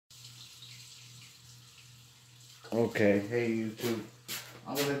Okay, hey YouTube.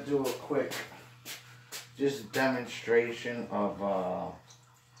 I'm gonna do a quick just demonstration of all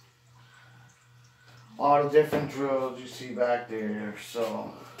the different drills you see back there.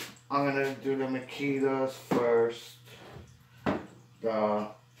 So I'm gonna do the Makitas first. The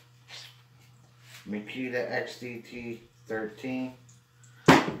Makita XDT 13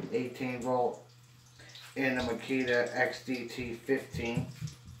 18 volt and the Makita XDT 15.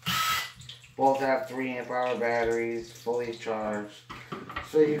 Both have 3 amp hour batteries, fully charged.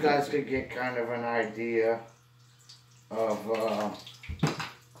 So you guys could get kind of an idea of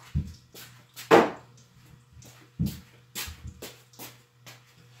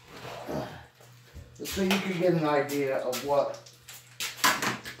so you can get an idea of what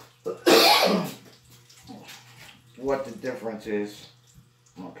what the difference is.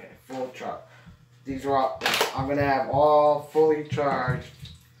 Okay, full charge. These are all, I'm gonna have all fully charged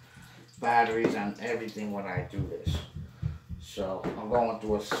batteries on everything when I do this. So I'm going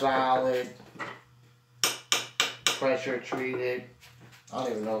through a solid pressure treated. I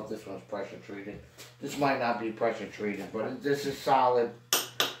don't even know if this one's pressure treated. This might not be pressure treated, but this is solid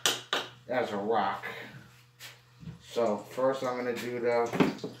as a rock. So first I'm going to do the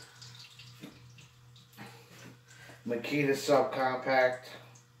Makita subcompact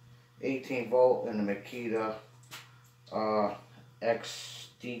 18 volt and the Makita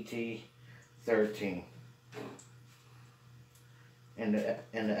XDT 13 and the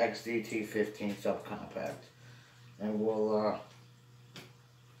XDT 15 subcompact, and we'll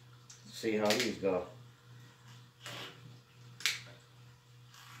see how these go.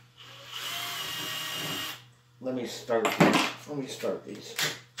 Let me start these.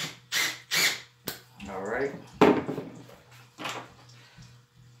 All right.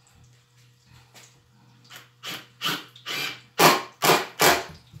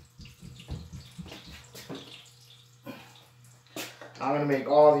 I'm going to make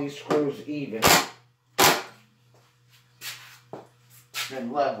all these screws even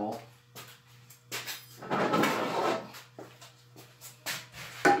and level.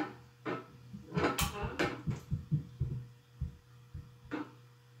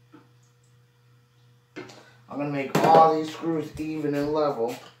 I'm going to make all these screws even and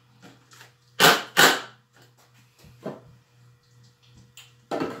level.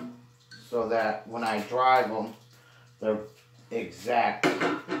 So that when I drive them, they're exact.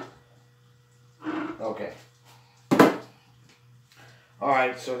 Okay.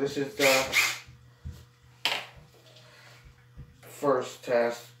 Alright, so this is the first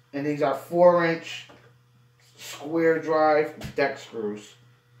test. And these are 4-inch square drive deck screws.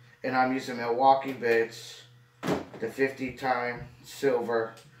 And I'm using Milwaukee bits, the 50 time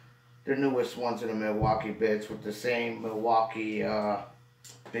silver, the newest ones in the Milwaukee bits with the same Milwaukee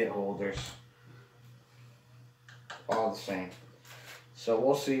bit holders. All the same. So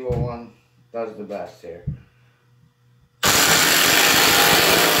we'll see what one does the best here.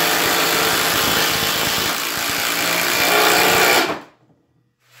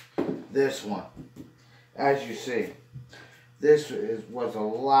 This one, as you see, this was a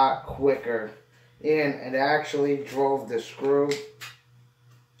lot quicker, and it actually drove the screw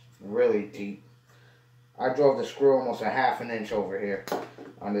really deep. I drove the screw almost a ½ inch over here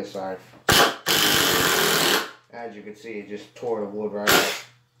on this side. As you can see, it just tore the wood right out.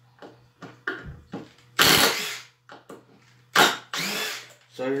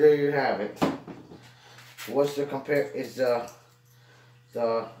 So there you have it. What's the compare? Is the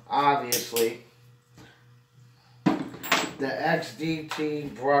obviously the XDT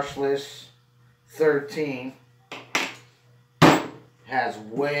brushless 13 has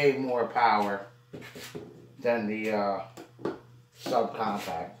way more power than the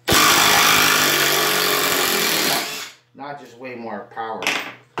subcompact. Not just way more power,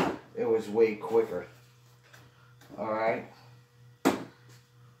 it was way quicker. Alright?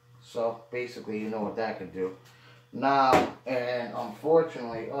 So basically you know what that could do. Now, and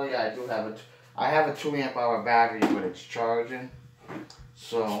unfortunately, oh yeah, I have a 2 amp hour battery, but it's charging.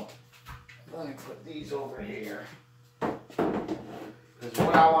 So let me put these over here. Because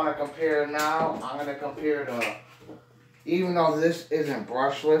what I want to compare now, I'm going to compare the, even though this isn't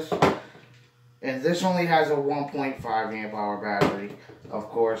brushless, and this only has a 1.5 amp hour battery, of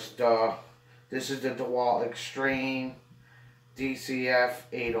course, this is the DeWalt Extreme DCF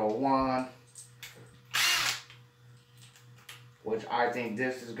 801, which I think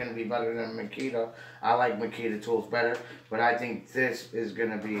this is going to be better than Makita. I like Makita tools better, but I think this is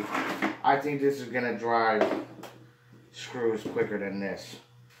going to drive screws quicker than this.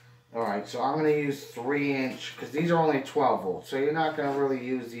 Alright, so I'm going to use 3-inch, because these are only 12 volts, so you're not going to really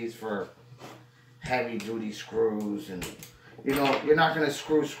use these for heavy duty screws, and you know, you're not gonna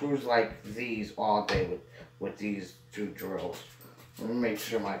screw screws like these all day with these two drills. Let me make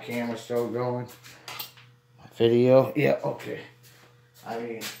sure my camera's still going. Video, yeah, okay. I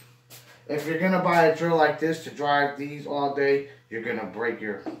mean, if you're gonna buy a drill like this to drive these all day, you're gonna break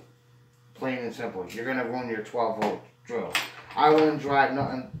your, plain and simple, you're gonna ruin your 12-volt drill. I wouldn't drive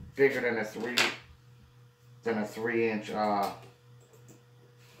nothing bigger than a 3-inch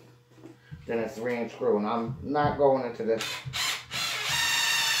screw, and I'm not going into this.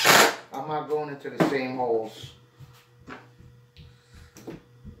 I'm not going into the same holes.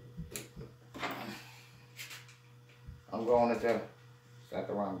 I'm going into, is that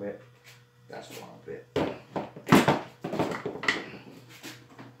the wrong bit? That's the wrong bit.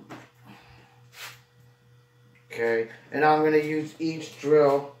 Okay, and I'm going to use each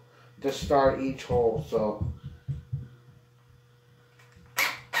drill to start each hole, so.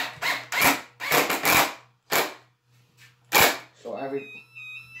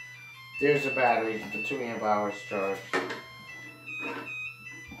 There's the battery, the 2 amp hours charge.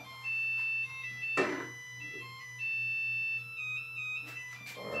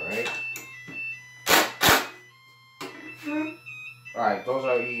 Alright, those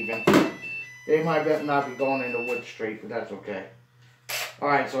are even. They might not be going into wood straight, but that's okay.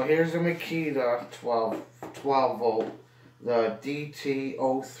 Alright, so here's the Makita 12 volt, the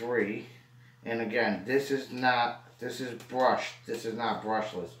DT03. And again, this is brushed. This is not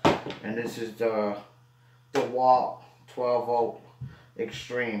brushless. And this is the DeWalt 12 volt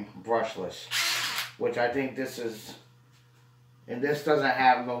Extreme brushless, which I think this is, and this doesn't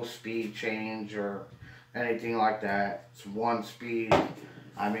have no speed change or anything like that. It's one speed.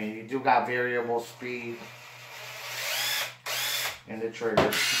 I mean, you do got variable speed in the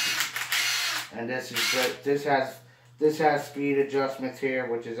trigger, and this is good. This has speed adjustments here,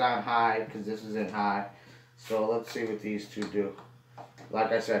 which is on high because this is in high. So let's see what these two do.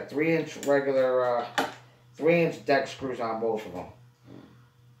 Like I said, 3-inch regular, 3-inch deck screws on both of them.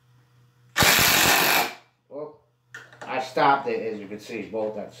 Well, I stopped it, as you can see,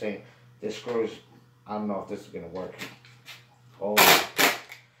 both at the same. This screws, I don't know if this is gonna work. Oh,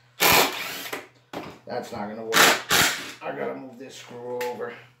 that's not gonna work. I gotta move this screw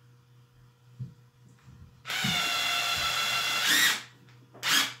over.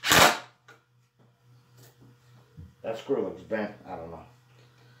 That screw looks bent. I don't know.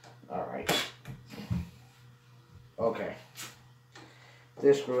 Alright. Okay.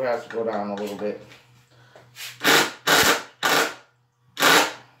 This screw has to go down a little bit.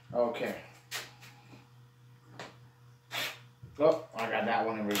 Okay. Oh, I got that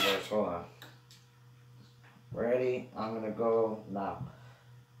one in reverse. Hold on. Ready? I'm going to go now.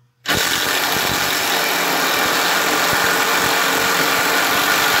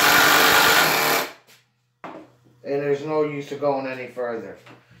 And there's no use to going any further,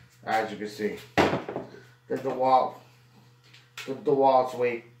 as you can see. The DeWalt's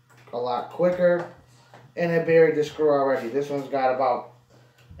way a lot quicker, and it buried the screw already. This one's got about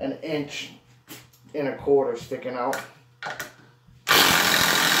 1.25 inches sticking out.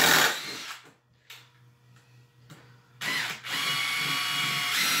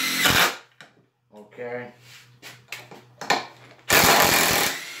 Okay.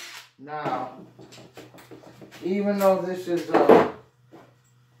 Now, even though this is an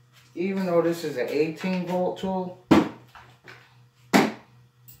 18-volt tool,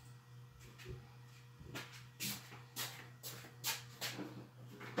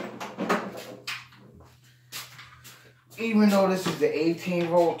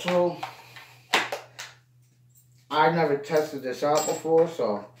 I've never tested this out before,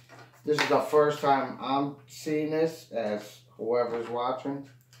 so this is the first time I'm seeing this, as whoever's watching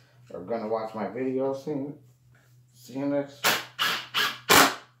or gonna watch my video seeing this.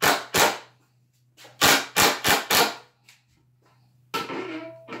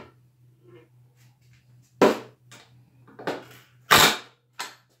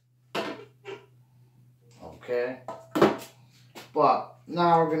 Okay, but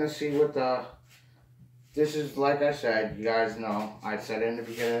now we're gonna see what this is. Like I said, you guys know, I said in the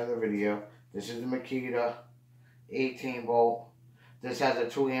beginning of the video, this is the Makita 18-volt. This has a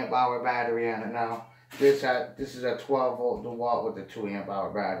 2 amp hour battery on it now. This is a 12-volt DeWalt with a 2 amp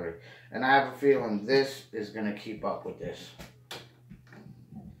hour battery. And I have a feeling this is going to keep up with this.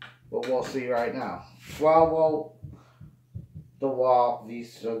 But we'll see right now. 12-volt DeWalt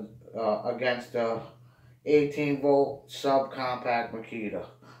against the 18-volt subcompact Makita.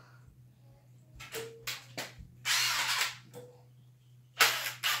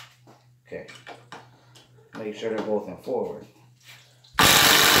 Okay. Make sure they're both in forward.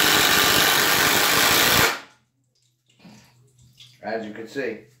 as you can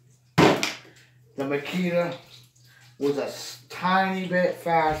see. The Makita was a tiny bit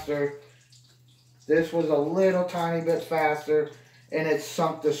faster. This was a little tiny bit faster, and it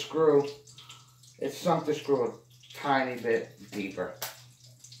sunk the screw. It sunk the screw a tiny bit deeper.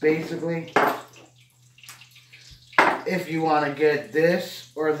 Basically, if you want to get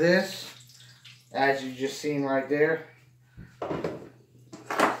this or this, as you just seen right there,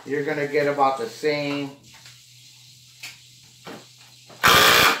 you're going to get about the same.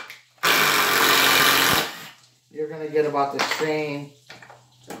 You're going to get about the same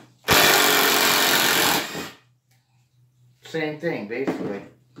thing, basically.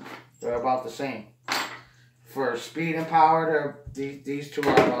 They're about the same. For speed and power, these two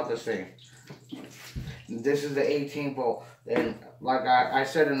are about the same. This is the 18 volt. And like I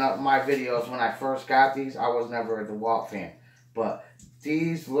said in my videos, when I first got these, I was never a DeWalt fan. But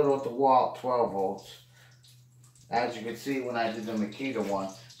these little DeWalt 12 volts, as you can see when I did the Makita one,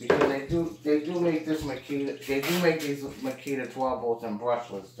 because they do make this Makita, they do make these Makita 12 volts and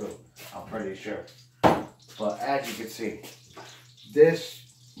brushless too, I'm pretty sure. But as you can see, this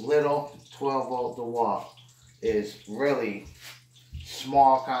little 12 volt DeWalt is really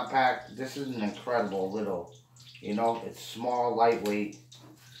small, compact. This is an incredible little, you know, it's small, lightweight.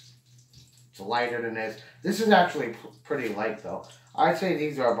 It's lighter than this. This is actually pretty light though. I'd say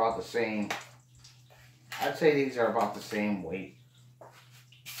these are about the same. I'd say these are about the same weight.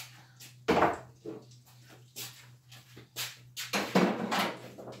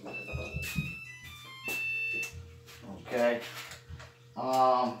 Okay.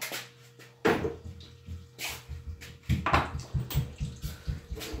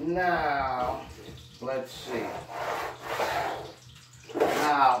 Now, let's see.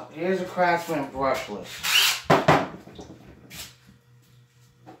 Now, here's a Craftsman brushless.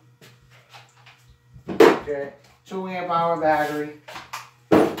 Okay, 2 amp hour battery.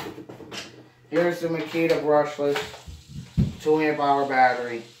 Here's the Makita brushless, 2 amp hour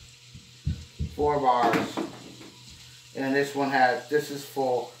battery, 4 bars. And this one this is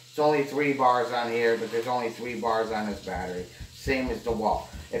full. It's only 3 bars on here, but there's only 3 bars on this battery. Same as the DeWalt.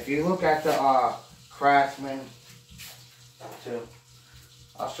 If you look at the Craftsman,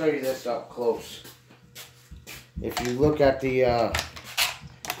 I'll show you this up close. If you look at the,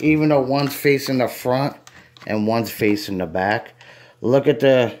 even though one's facing the front and one's facing the back, look at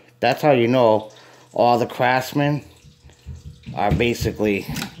that's how you know all the Craftsman are basically,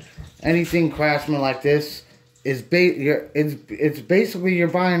 anything Craftsman like this is it's basically you're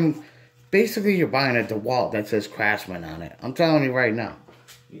buying a DeWalt that says Craftsman on it. I'm telling you right now.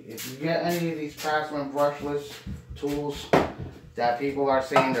 If you get any of these Craftsman brushless tools that people are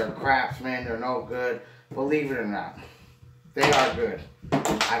saying they're Craftsman, they're no good, believe it or not, they are good.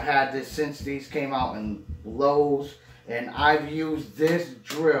 I've had this since these came out in Lowe's, and I've used this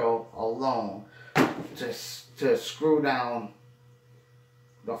drill alone to screw down.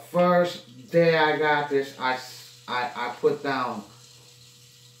 The first day I got this, I put down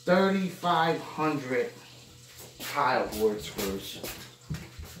 3,500 tile board screws.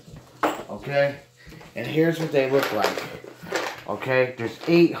 Okay, and here's what they look like. Okay, there's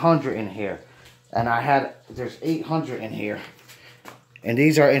 800 in here, and there's 800 in here, and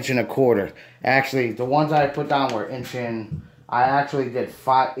these are 1.25 inches. Actually, the ones I put down were I actually did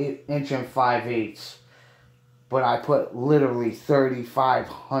 1 5/8 inches, but I put literally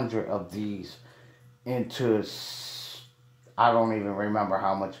 3,500 of these into, I don't even remember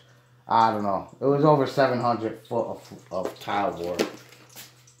how much. I don't know. It was over 700 foot of tile board.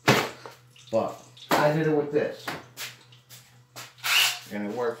 But I did it with this, and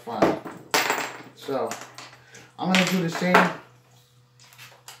it worked fine. So I'm gonna do the same.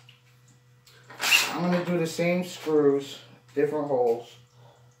 I'm gonna do the same screws, different holes.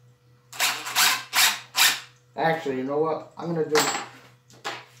 Actually, you know what? I'm gonna do the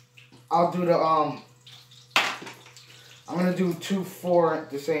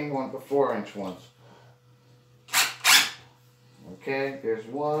same one, the 4-inch ones. Okay, there's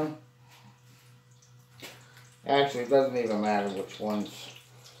one. Actually, it doesn't even matter which ones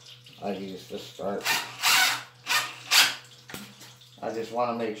I use to start. I just want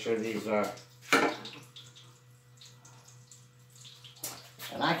to make sure these are,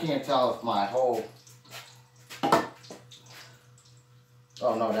 and I can't tell if my hole,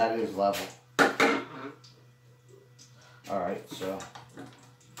 oh no, that is level. Alright, so,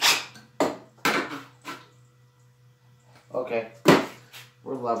 okay,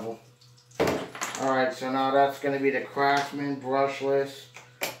 we're level. Alright, so now that's going to be the Craftsman brushless,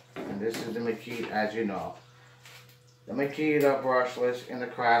 and this is the Makita, as you know. The Makita brushless and the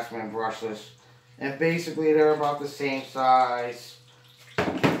Craftsman brushless, and basically they're about the same size.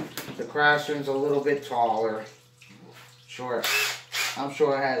 The Craftsman's a little bit taller. Sure, I'm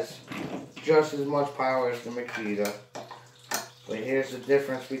sure it has just as much power as the Makita. But here's the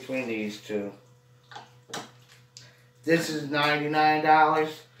difference between these two. This is $99.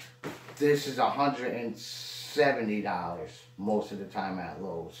 This is $170 most of the time at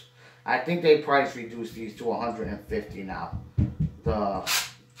Lowe's. I think they price reduced these to $150 now. The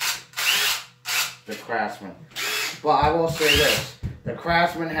Craftsman. But I will say this. The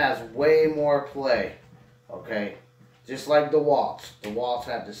Craftsman has way more play. Okay? Just like the Waltz. The Waltz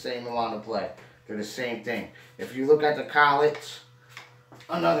have the same amount of play. They're the same thing. If you look at the collets,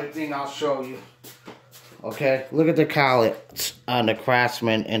 another thing I'll show you. Okay? Look at the collets on the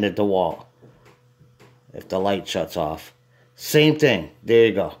Craftsman and the DeWalt. If the light shuts off. Same thing. There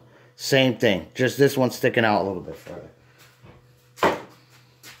you go. Same thing. Just this one sticking out a little bit further.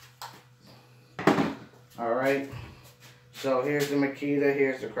 Alright. So here's the Makita.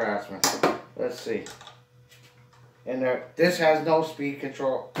 Here's the Craftsman. Let's see. And this has no speed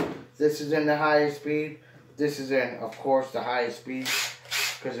control. This is in the highest speed. This is in, of course, the highest speed.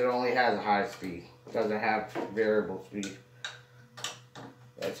 Because it only has a high speed. It doesn't have variable speed.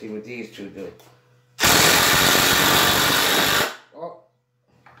 Let's see what these two do. Oh.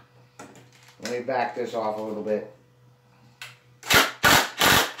 Let me back this off a little bit. Because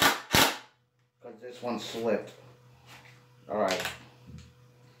this one slipped. Alright.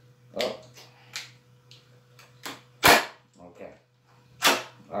 Oh. Okay.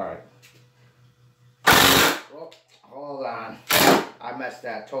 Alright. Oh, hold on. I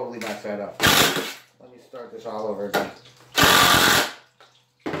totally messed that up. Let me start this all over again.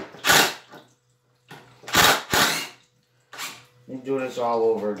 Let me do this all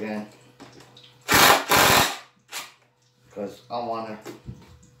over again. Because I want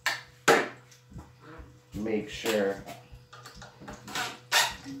to make sure.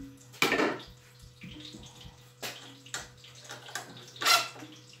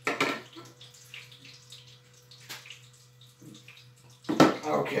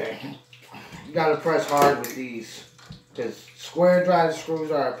 Okay, you gotta press hard with these, because square drive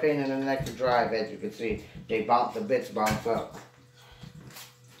screws are a pain in the neck to drive. As you can see, they bounce, the bits bounce up.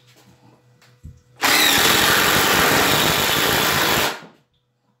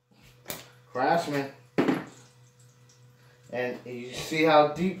 Craftsman, and you see how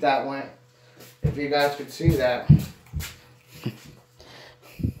deep that went. If you guys could see that.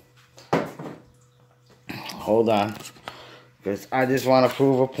 Hold on. Because I just want to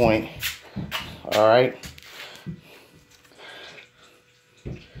prove a point. Alright.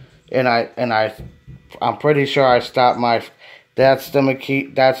 I'm pretty sure I stopped my, that's the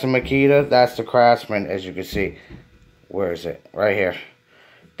Makita, that's the Craftsman, as you can see. Where is it? Right here.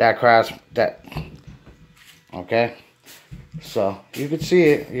 That okay? So, you can see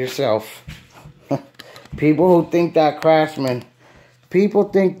it yourself. People who think that Craftsman, people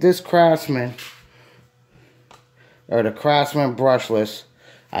think this Craftsman, or the Craftsman brushless.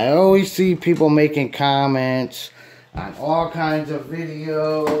 I always see people making comments on all kinds of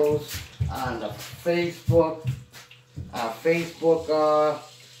videos, on the Facebook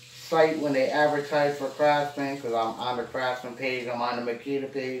site when they advertise for Craftsman, because I'm on the Craftsman page, I'm on the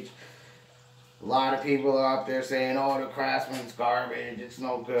Makita page. A lot of people are up there saying, oh, the Craftsman's garbage, it's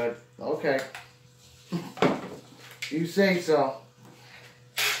no good. Okay. You say so.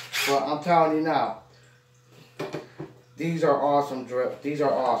 But I'm telling you now, these are awesome drip. These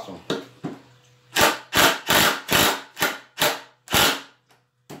are awesome.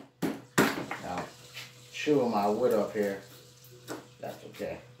 Now, chewing my wood up here. That's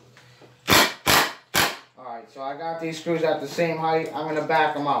okay. Alright, so I got these screws at the same height. I'm going to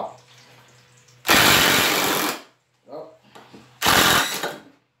back them out. Oh.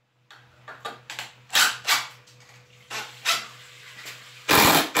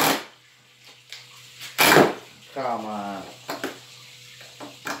 Come on.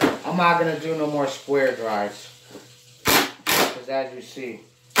 I'm not going to do no more square drives. Because as you see,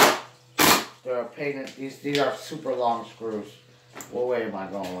 they're a pain. These are super long screws. What way am I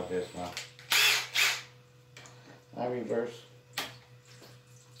going with this now? I reverse.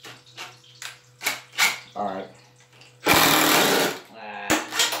 Alright.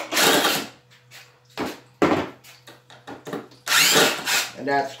 And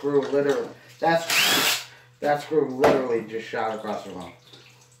that screw literally, that screw literally just shot across the room.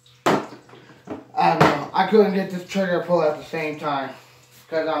 I don't know. I couldn't get this trigger pull at the same time.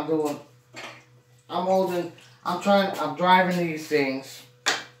 Because I'm driving these things.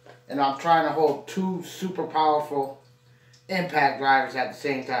 And I'm trying to hold two super powerful impact drivers at the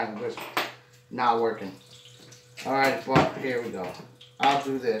same time. It's not working. Alright, but here we go. I'll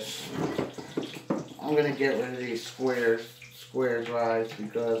do this. I'm gonna get rid of these square drives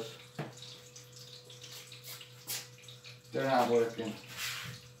because they're not working.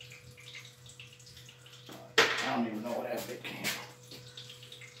 I don't even know where that bit came from.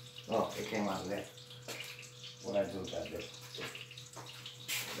 Oh, it came out of there. What I do with that bit?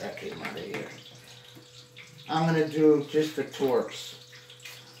 That came out of here. I'm gonna do just the Torx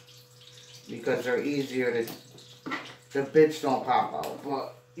because they're easier to. The bits don't pop out,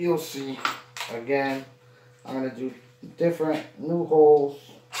 but you'll see. Again, I'm gonna do different new holes.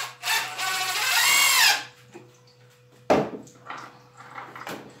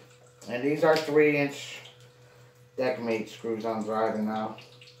 And these are 3-inch Decamate screws I'm driving now.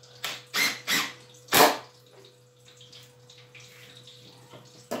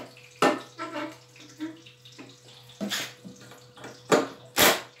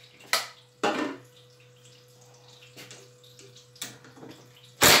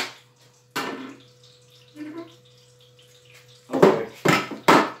 Okay,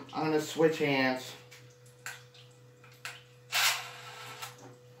 I'm gonna switch hands.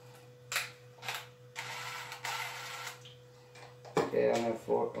 Okay, I'm gonna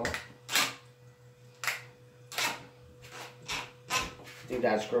fork. Oh. I think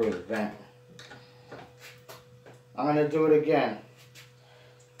that screw is bent. I'm gonna do it again.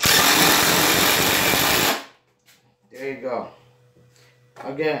 There you go.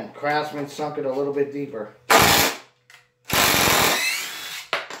 Again, Craftsman sunk it a little bit deeper.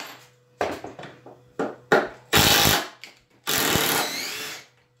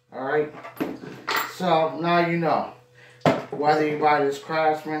 Alright, so now you know. Whether you buy this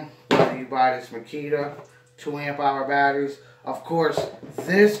Craftsman, whether you buy this Makita, 2 amp hour batteries. Of course,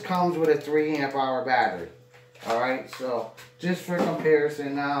 this comes with a 3 amp hour battery. Alright, so just for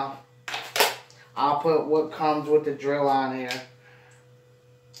comparison now, I'll put what comes with the drill on here.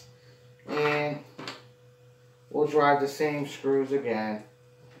 And we'll drive the same screws again.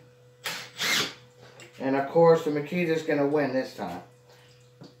 And of course, the Makita's going to win this time.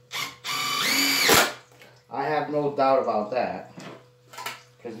 I have no doubt about that.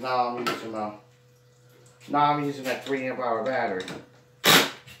 Because now I'm using a 3 amp hour battery.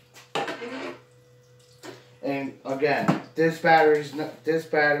 And again, this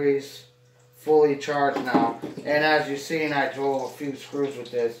battery's fully charged now. And as you've seen, I drove a few screws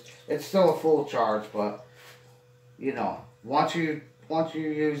with this. It's still a full charge, but you know, once you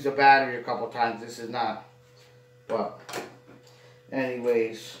use the battery a couple times, this is not. But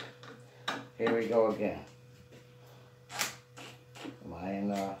anyways, here we go again. Am I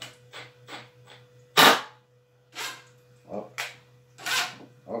in oh.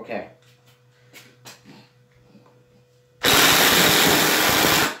 Okay.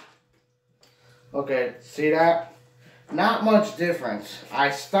 Okay, see that? Not much difference. I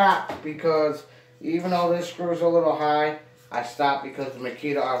stopped because even though this screw's a little high, I stopped because the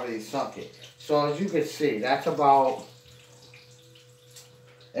Makita already sunk it. So as you can see, that's about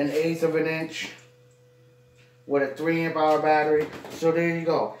 1/8 of an inch with a 3 amp hour battery. So there you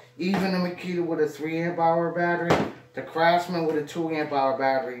go. Even the Makita with a 3 amp hour battery, the Craftsman with a 2 amp hour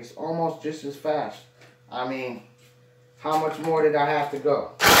battery is almost just as fast. I mean, how much more did I have to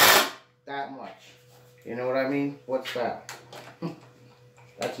go? That much. You know what I mean? What's that?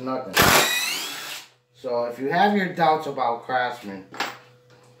 That's nothing. So if you have your doubts about Craftsman,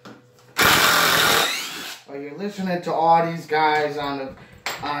 or you're listening to all these guys on the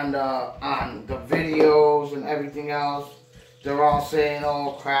videos and everything else, they're all saying,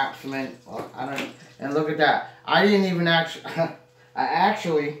 "Oh, Craftsman." Well, and look at that. I didn't even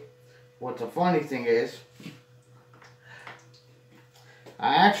actually. What the funny thing is,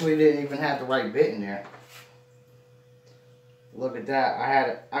 I actually didn't even have the right bit in there. Look at that.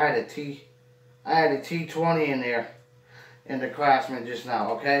 I had a T20 in there in the Craftsman just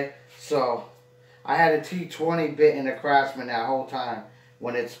now, okay? So I had a T20 bit in the Craftsman that whole time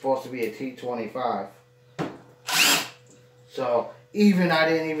when it's supposed to be a T25. So even I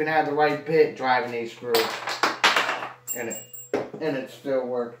didn't even have the right bit driving these screws. And it still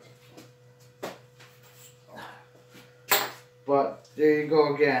worked. But there you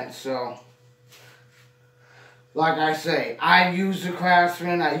go again. So like I say, I use the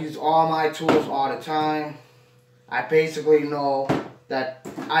Craftsman. I use all my tools all the time. I basically know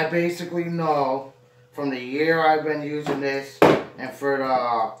from the year I've been using this, and for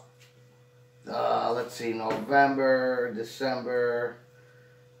the let's see, November, December,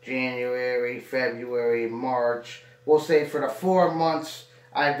 January, February, March. We'll say for the 4 months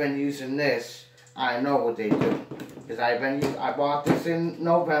I've been using this, I know what they do. Because I bought this in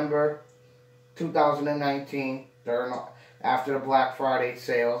November 2019. after the Black Friday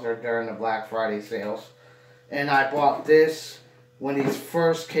sales or during the Black Friday sales. And I bought this when these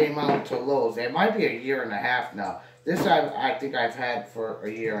first came out to Lowe's. It might be a year and a half now. This I think I've had for a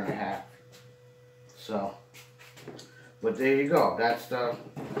year and a half. So, but there you go. That's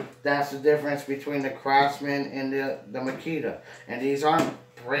the difference between the Craftsman and the Makita. And these aren't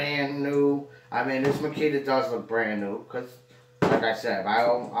brand new. I mean, this Makita does look brand new because, like I said,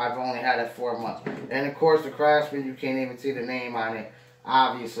 I've only had it 4 months. And of course, the Craftsman, you can't even see the name on it.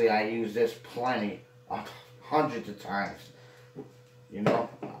 Obviously, I use this plenty, hundreds of times. You know,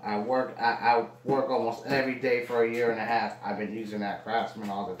 I work almost every day for a year and a half. I've been using that Craftsman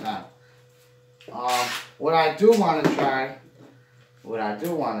all the time. What I do want to try, what I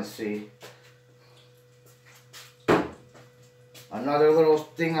do want to see, another little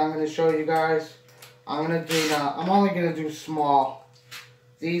thing I'm going to show you guys. I'm going to do, I'm only going to do small.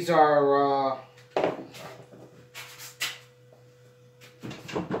 These are, I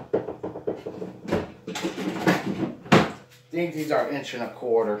think these are 1¼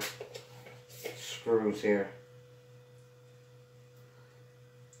 inch screws here.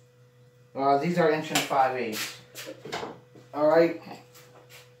 These are 1 5/8. Alright.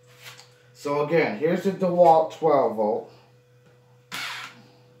 So again, here's the DeWalt 12 volt.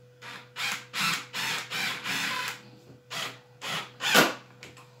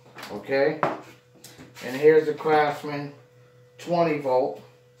 Okay. And here's the Craftsman 20 volt.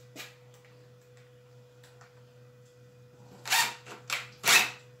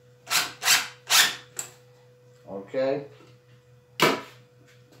 Okay.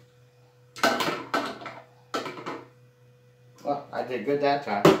 Well, I did good that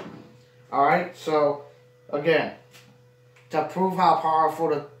time. Alright, so again, to prove how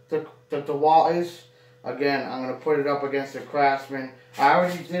powerful the DeWalt is, again, I'm going to put it up against the Craftsman. I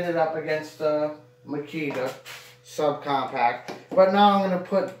already did it up against the Makita subcompact, but now I'm going to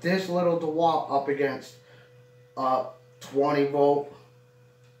put this little DeWalt up against a 20 volt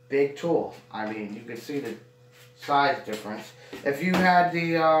big tool. I mean, you can see the size difference. If you had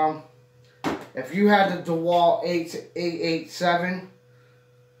the DeWalt 887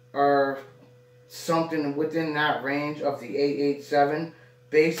 or something within that range of the 887,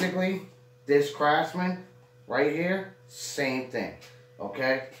 basically this Craftsman right here, same thing.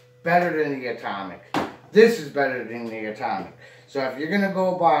 Okay, better than the Atomic. This is better than the Atomic. So if you're gonna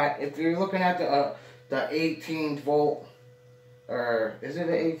go buy, if you're looking at the 18 volt, or is it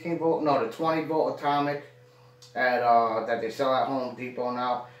an 18 volt? No, the 20 volt Atomic at that they sell at Home Depot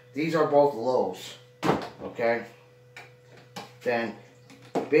now. These are both Lowe's. Okay. Then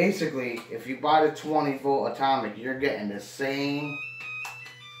basically, if you buy the 20 volt Atomic, you're getting the same.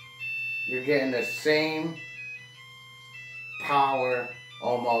 You're getting the same power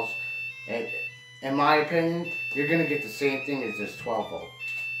almost. And in my opinion, you're gonna get the same thing as this 12 volt,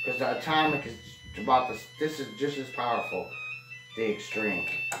 because the Atomic is about this. This is just as powerful. The Extreme.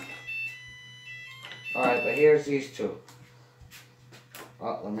 All right, but here's these two.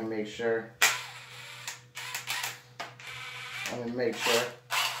 Oh, let me make sure. Let me make sure.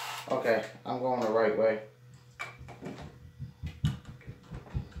 Okay, I'm going the right way.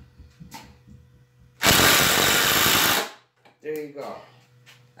 There you go.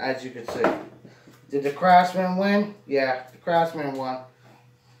 As you can see. Did the Craftsman win? Yeah, the Craftsman won.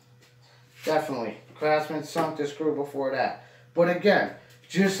 Definitely. The Craftsman sunk the screw before that. But again,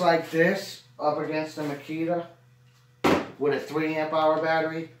 just like this, up against the Makita, with a 3 amp hour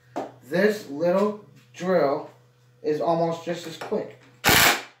battery, this little drill is almost just as quick.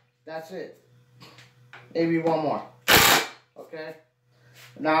 That's it. Maybe one more. Okay?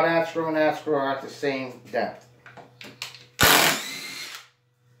 Now that screw and that screw are at the same depth.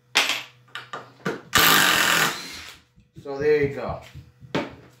 So there you go.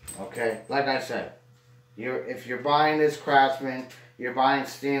 Okay, like I said, if you're buying this Craftsman, you're buying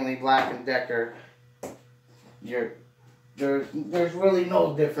Stanley Black & Decker, there's really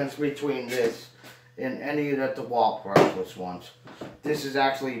no difference between this and any of the DeWalt brushless ones. This is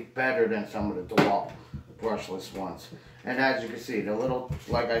actually better than some of the DeWalt brushless ones. And as you can see, the little,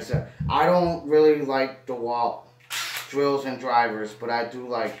 like I said, I don't really like DeWalt drills and drivers, but I do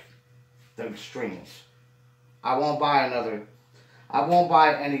like the Extremes. I won't buy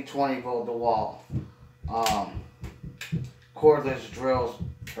any 20 volt DeWalt cordless drills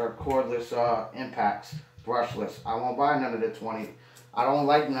or cordless impacts brushless. I won't buy none of the 20. I don't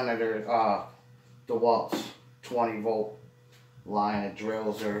like none of their DeWalt's 20 volt line of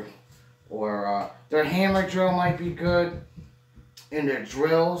drills, or their hammer drill might be good, and their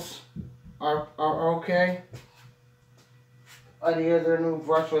drills are okay. Any of their new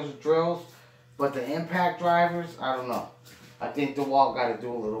brushless drills. But the impact drivers, I don't know. I think DeWalt got to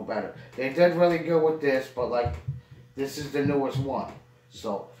do a little better. They did really good with this, but like, this is the newest one.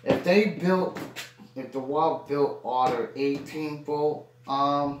 So if DeWalt built all their 18 volt,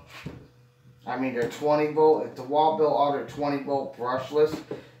 their 20 volt, if DeWalt built all their 20 volt brushless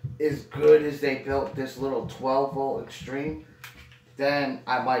as good as they built this little 12 volt extreme, then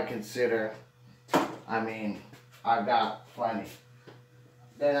I might consider, I got plenty.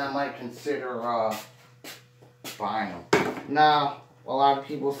 Then I might consider buying them. Now, a lot of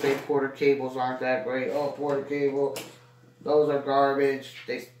people say Porter cables aren't that great. Oh, Porter cable, those are garbage.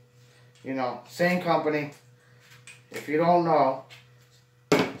 They, same company. If you don't know,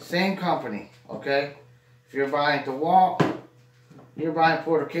 same company, okay? If you're buying DeWalt, you're buying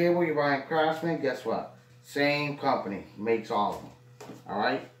Porter cable, you're buying Craftsman, guess what? Same company makes all of them.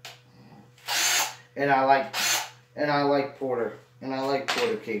 Alright? And I like Porter. And I like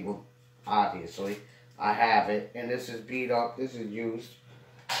Porter cable, obviously. I have it. And this is beat up. This is used.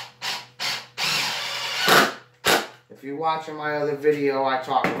 If you're watching my other video, I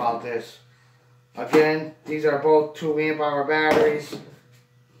talk about this. Again, these are both 2 amp hour batteries.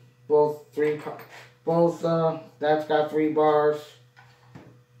 That's got 3 bars.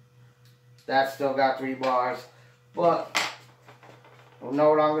 That's still got 3 bars. But, you know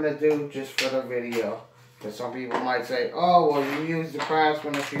what I'm going to do just for the video. Because some people might say, oh, well, you used the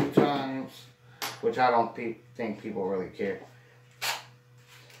Craftsman a few times. Which I don't think people really care.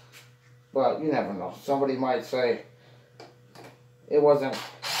 But you never know. Somebody might say it wasn't.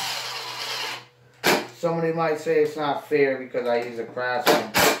 Somebody might say it's not fair because I use a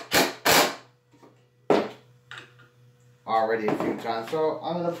Craftsman already a few times. So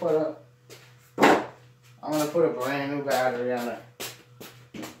I'm gonna put a brand new battery on it.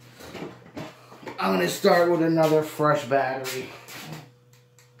 I'm gonna start with another fresh battery.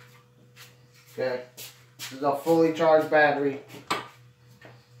 Okay, this is a fully charged battery.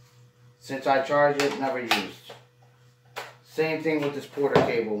 Since I charged it, never used. Same thing with this Porter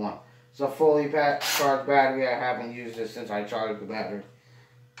cable one. It's a fully charged battery. I haven't used it since I charged the battery.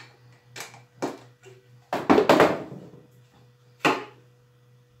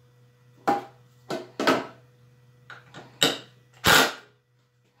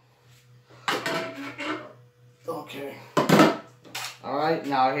 Okay. Alright,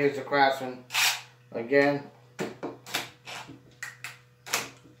 now here's the Craftsman again.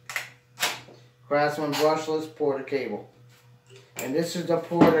 Craftsman brushless Porter cable. And this is the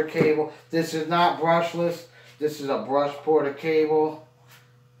Porter cable. This is not brushless. This is a brush Porter cable.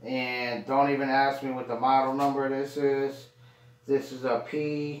 And don't even ask me what the model number this is. This is a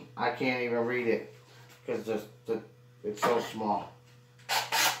P. I can't even read it because it's so small.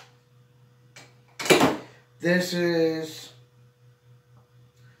 This is,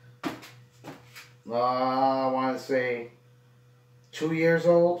 I want to say 2 years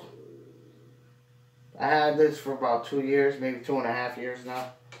old. I had this for about 2 years, maybe 2.5 years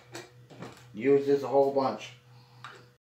now. Used this a whole bunch.